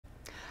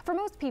For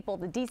most people,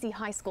 the DC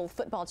High School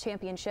Football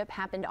Championship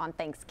happened on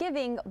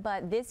Thanksgiving,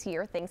 but this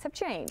year things have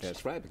changed.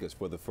 That's right, because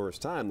for the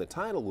first time, the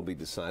title will be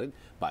decided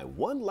by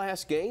one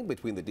last game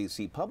between the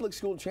DC Public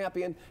School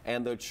Champion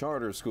and the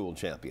Charter School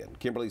Champion.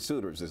 Kimberly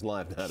Souters is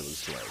live now to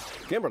explain.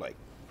 Kimberly.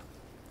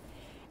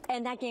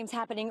 And that game's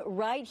happening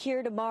right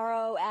here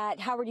tomorrow at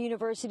Howard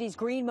University's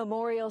Green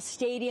Memorial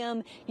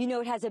Stadium. You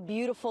know, it has a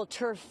beautiful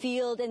turf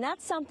field, and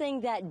that's something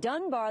that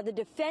Dunbar, the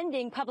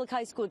defending public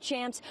high school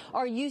champs,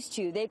 are used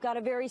to. They've got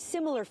a very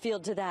similar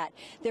field to that.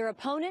 Their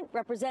opponent,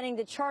 representing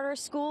the charter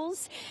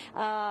schools,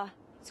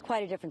 it's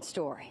quite a different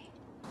story.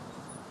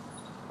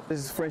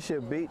 This is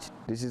Friendship Beach.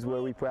 This is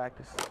where we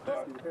practice.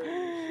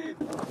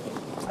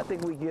 I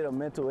think we get a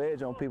mental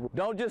edge on people.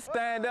 Don't just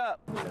stand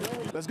up.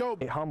 Let's go.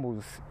 It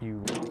humbles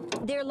you.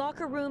 Their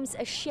locker room's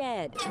a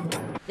shed.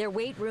 Their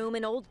weight room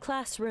an old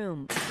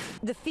classroom.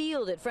 The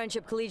field at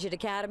Friendship Collegiate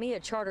Academy, a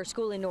charter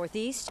school in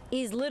Northeast,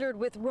 is littered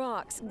with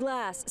rocks,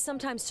 glass,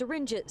 sometimes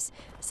syringes,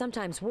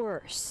 sometimes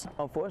worse.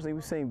 Unfortunately,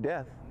 we've seen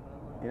death.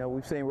 You know,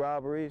 we've seen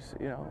robberies,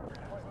 you know.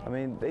 I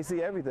mean, they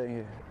see everything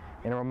here.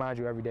 And it reminds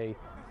you every day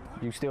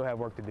you still have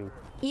work to do.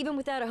 Even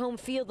without a home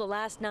field the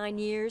last 9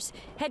 years,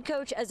 head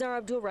coach Azar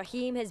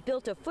Abdul-Rahim has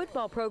built a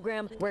football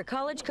program where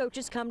college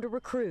coaches come to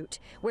recruit,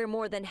 where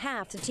more than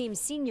half the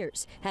team's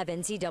seniors have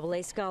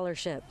NCAA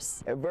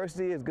scholarships.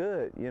 Adversity is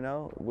good, you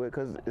know,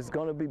 because it's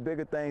going to be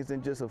bigger things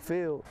than just a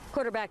field.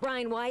 Quarterback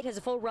Brian White has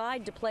a full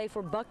ride to play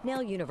for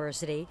Bucknell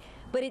University,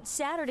 but it's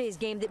Saturday's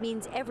game that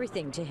means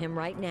everything to him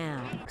right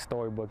now.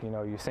 Storybook, you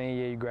know, your senior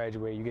year, you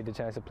graduate, you get the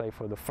chance to play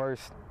for the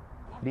first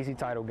DC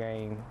title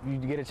game. You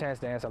get a chance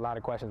to answer a lot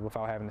of questions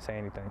without having to say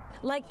anything.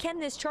 Like,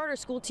 can this charter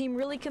school team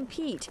really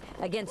compete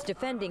against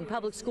defending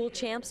public school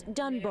champs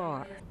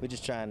Dunbar? We're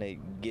just trying to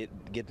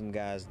get them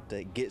guys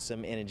to get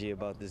some energy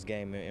about this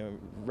game and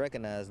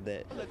recognize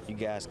that you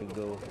guys can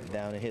go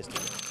down in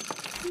history.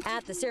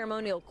 At the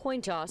ceremonial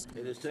coin toss,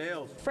 It is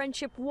tails.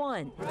 Friendship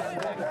won.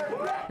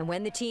 And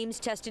when the teams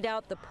tested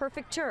out the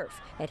perfect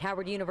turf at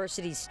Howard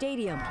University's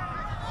stadium,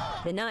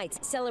 the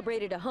Knights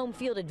celebrated a home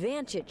field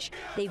advantage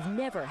they've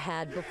never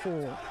had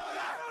before.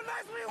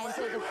 And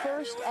so the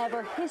first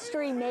ever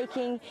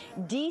history-making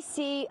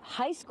DC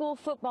High School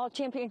Football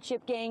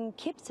Championship game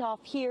kicks off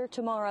here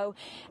tomorrow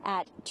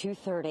at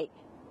 2:30.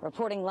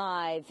 Reporting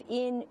live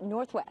in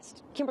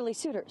Northwest, Kimberly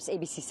Souters,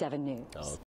 ABC 7 News.